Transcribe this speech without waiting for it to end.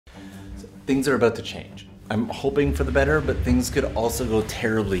Things are about to change. I'm hoping for the better, but things could also go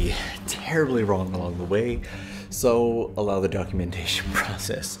terribly, terribly wrong along the way. So allow the documentation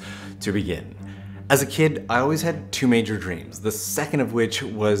process to begin. As a kid, I always had two major dreams, the second of which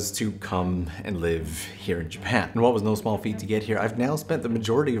was to come and live here in Japan. And what was no small feat to get here, I've now spent the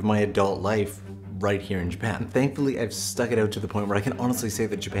majority of my adult life right here in Japan. Thankfully, I've stuck it out to the point where I can honestly say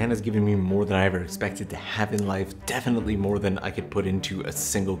that Japan has given me more than I ever expected to have in life, definitely more than I could put into a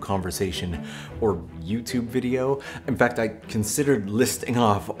single conversation or YouTube video. In fact, I considered listing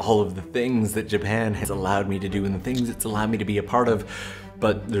off all of the things that Japan has allowed me to do and the things it's allowed me to be a part of,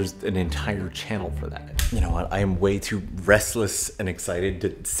 but there's an entire channel for that. You know what, I am way too restless and excited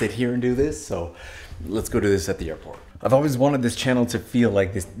to sit here and do this, so let's go do this at the airport. I've always wanted this channel to feel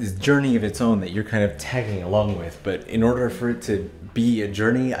like this journey of its own that you're kind of tagging along with, but in order for it to be a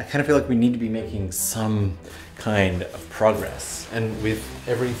journey, I kind of feel like we need to be making some kind of progress. And with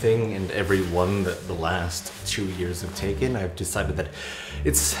everything and everyone that the last 2 years have taken, I've decided that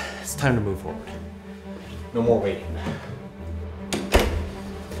it's time to move forward. No more waiting.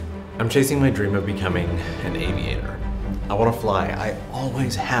 I'm chasing my dream of becoming an aviator. I want to fly. I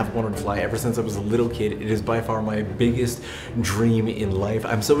always have wanted to fly ever since I was a little kid. It is by far my biggest dream in life.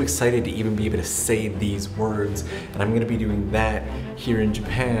 I'm so excited to even be able to say these words, and I'm going to be doing that here in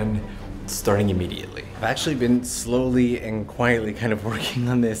Japan starting immediately. I've actually been slowly and quietly kind of working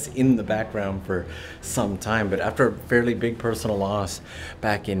on this in the background for some time, but after a fairly big personal loss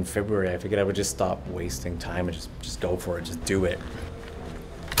back in February, I figured I would just stop wasting time and just go for it, just do it.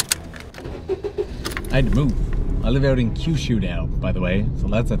 I had to move. I live out in Kyushu now, by the way, so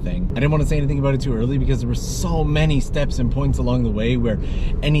that's a thing. I didn't want to say anything about it too early because there were so many steps and points along the way where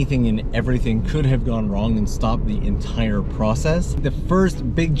anything and everything could have gone wrong and stopped the entire process. The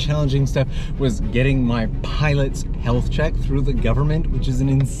first big challenging step was getting my pilot's health check through the government, which is an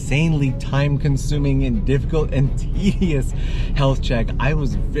insanely time-consuming and difficult and tedious health check. I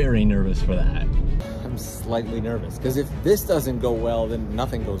was very nervous for that. I'm slightly nervous because if this doesn't go well, then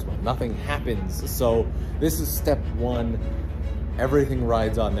nothing goes well, nothing happens. So this is step one. Everything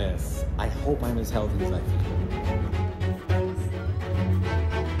rides on this. I hope I'm as healthy as I feel.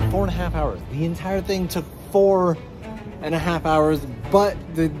 4.5 hours. The entire thing took 4.5 hours, but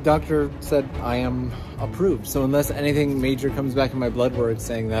the doctor said I am approved. So unless anything major comes back in my blood work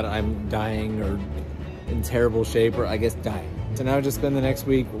saying that I'm dying or in terrible shape, or I guess dying. So now I just spend the next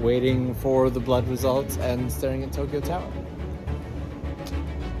week waiting for the blood results and staring at Tokyo Tower.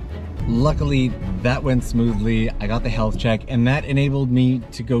 Luckily, that went smoothly. I got the health check, and that enabled me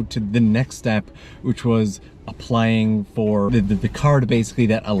to go to the next step, which was applying for the card basically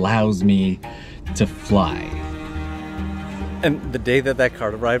that allows me to fly. And the day that that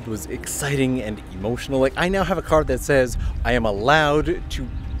card arrived was exciting and emotional. Like, I now have a card that says I am allowed to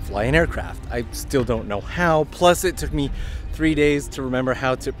fly an aircraft. I still don't know how. Plus, it took me 3 days to remember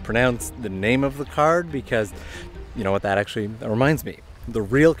how to pronounce the name of the card because, you know what, that reminds me. The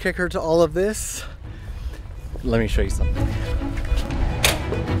real kicker to all of this, let me show you something.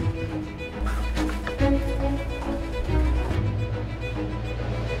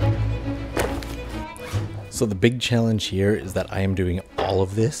 So the big challenge here is that I am doing all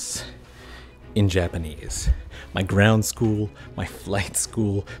of this in Japanese. My ground school, my flight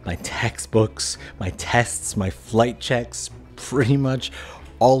school, my textbooks, my tests, my flight checks, pretty much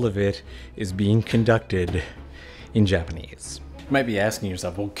all of it is being conducted in Japanese. You might be asking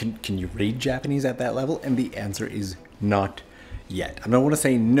yourself, well, can you read Japanese at that level? And the answer is not yet. I don't want to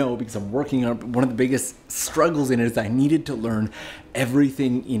say no because I'm working on it, but one of the biggest struggles in it is I needed to learn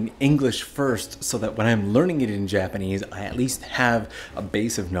everything in English first so that when I'm learning it in Japanese, I at least have a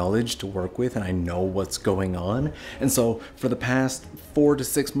base of knowledge to work with and I know what's going on. And so for the past 4 to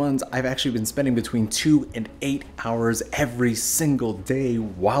 6 months, I've actually been spending between 2 and 8 hours every single day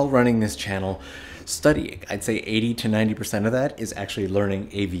while running this channel studying. I'd say 80 to 90% of that is actually learning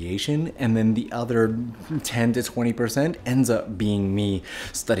aviation, and then the other 10 to 20% ends up being me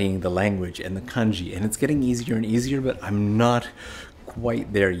studying the language and the kanji, and it's getting easier and easier, but I'm not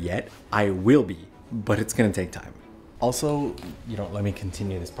quite there yet. I will be, but it's gonna take time. Also, let me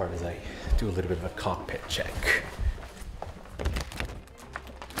continue this part as I do a little bit of a cockpit check.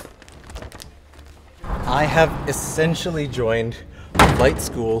 I have essentially joined flight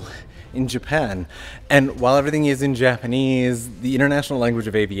school in Japan. And while everything is in Japanese, the international language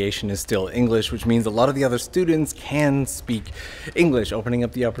of aviation is still English, which means a lot of the other students can speak English, opening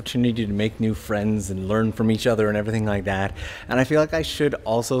up the opportunity to make new friends and learn from each other and everything like that. And I feel like I should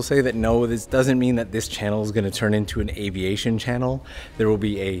also say that no, this doesn't mean that this channel is going to turn into an aviation channel. There will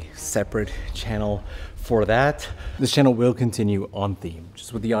be a separate channel for that. This channel will continue on theme,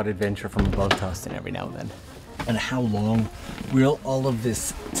 just with the odd adventure from a bug tossed in every now and then. And how long will all of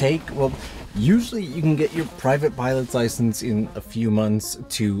this take? Well, usually you can get your private pilot's license in a few months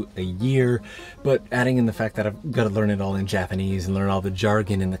to a year, but adding in the fact that I've got to learn it all in Japanese and learn all the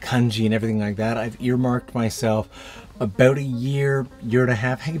jargon and the kanji and everything like that, I've earmarked myself about a year, year and a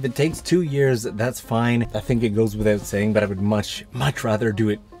half. Heck, if it takes 2 years, that's fine. I think it goes without saying, but I would much rather do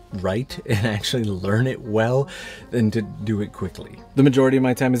it right and actually learn it well than to do it quickly. The majority of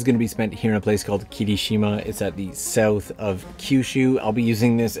my time is going to be spent here in a place called Kirishima. It's at the south of Kyushu. I'll be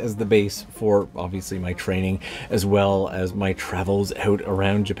using this as the base for obviously my training as well as my travels out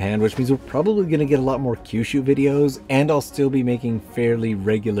around Japan, which means we're probably going to get a lot more Kyushu videos, and I'll still be making fairly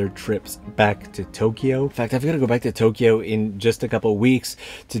regular trips back to Tokyo. In fact, I've got to go back to Tokyo in just a couple weeks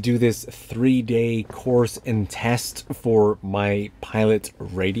to do this 3-day course and test for my pilot's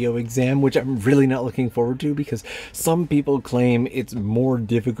radio exam, which I'm really not looking forward to because some people claim it's more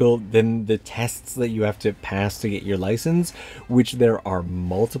difficult than the tests that you have to pass to get your license, which there are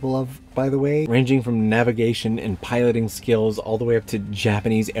multiple of, by the way, ranging from navigation and piloting skills all the way up to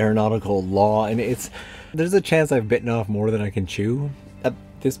Japanese aeronautical law, and there's a chance I've bitten off more than I can chew at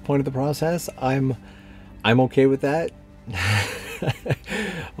this point of the process. I'm okay with that.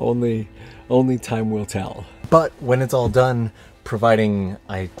 only time will tell. But when it's all done, providing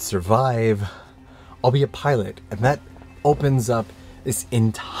I survive, I'll be a pilot, and that opens up this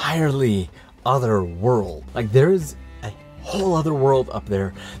entirely other world. Like, there is a whole other world up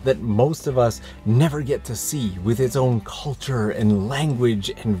there that most of us never get to see, with its own culture and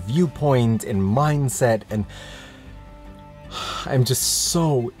language and viewpoint and mindset, and I'm just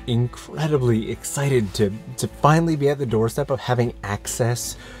so incredibly excited to finally be at the doorstep of having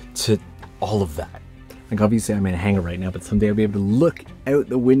access to all of that. Like, obviously I'm in a hangar right now, but someday I'll be able to look out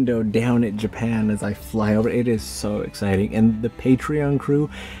the window down at Japan as I fly over. It is so exciting, and the Patreon crew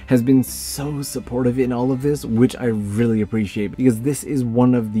has been so supportive in all of this, which I really appreciate, because this is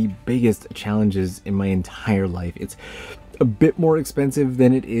one of the biggest challenges in my entire life. It's a bit more expensive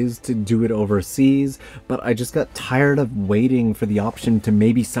than it is to do it overseas, but I just got tired of waiting for the option to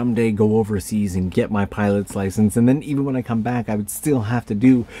maybe someday go overseas and get my pilot's license, and then even when I come back I would still have to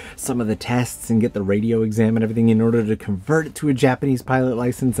do some of the tests and get the radio exam and everything in order to convert it to a Japanese pilot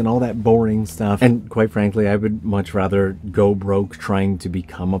license and all that boring stuff. And quite frankly, I would much rather go broke trying to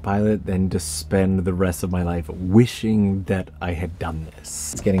become a pilot than to spend the rest of my life wishing that I had done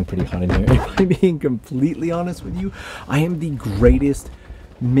this. It's getting pretty hot in here. If I'm being completely honest with you, I am the greatest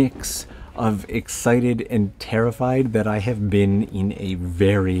mix of excited and terrified that I have been in a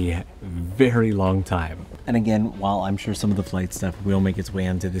very, very long time. And again, while I'm sure some of the flight stuff will make its way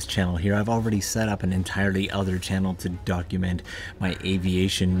onto this channel here, I've already set up an entirely other channel to document my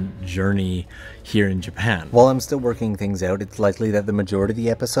aviation journey here in Japan. While I'm still working things out, it's likely that the majority of the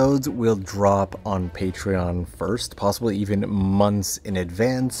episodes will drop on Patreon first, possibly even months in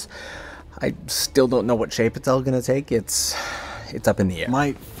advance. I still don't know what shape it's all gonna take. It's up in the air.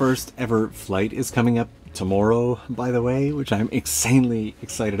 My first ever flight is coming up tomorrow, by the way, which I'm insanely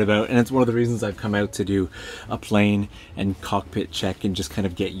excited about, and it's one of the reasons I've come out to do a plane and cockpit check and just kind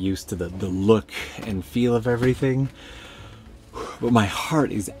of get used to the look and feel of everything. But my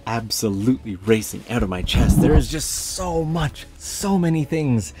heart is absolutely racing out of my chest. There is just so many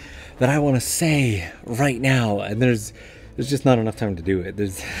things that I want to say right now, and there's just not enough time to do it.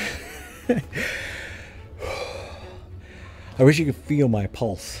 I wish you could feel my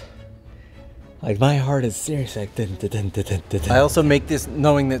pulse. Like, my heart is seriously like dun, dun, dun, dun, dun, dun, dun. I also make this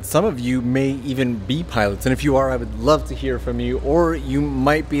knowing that some of you may even be pilots, and if you are, I would love to hear from you. Or you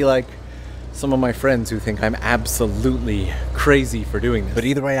might be like some of my friends who think I'm absolutely crazy for doing this. But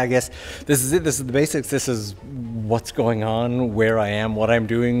either way, I guess this is it. This is the basics. This is what's going on, where I am, what I'm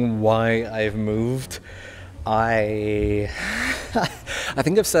doing, why I've moved. I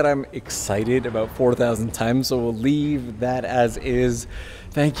think I've said I'm excited about 4,000 times, so we'll leave that as is.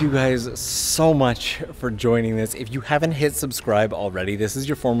 Thank you guys so much for joining this. If you haven't hit subscribe already, this is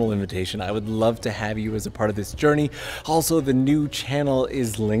your formal invitation. I would love to have you as a part of this journey. Also, the new channel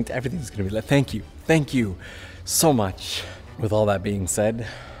is linked. Everything's gonna be linked. Thank you so much. With all that being said,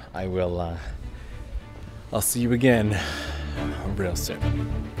 I'll see you again real soon.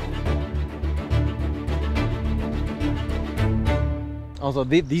 Also,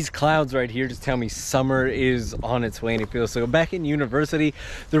 these clouds right here just tell me summer is on its way, and it feels so. Back in university,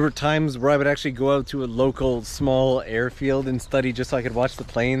 there were times where I would actually go out to a local small airfield and study just so I could watch the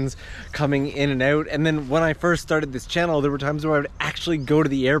planes coming in and out. And then when I first started this channel, there were times where I would actually go to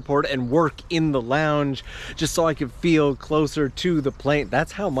the airport and work in the lounge just so I could feel closer to the plane. That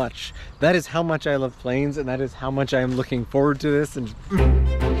is how much I love planes, and that is how much I am looking forward to this. And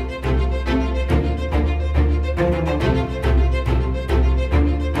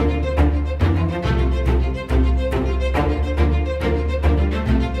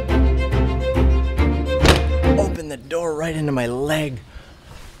the door right into my leg.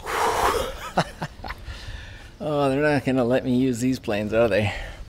 Oh, they're not gonna let me use these planes, are they?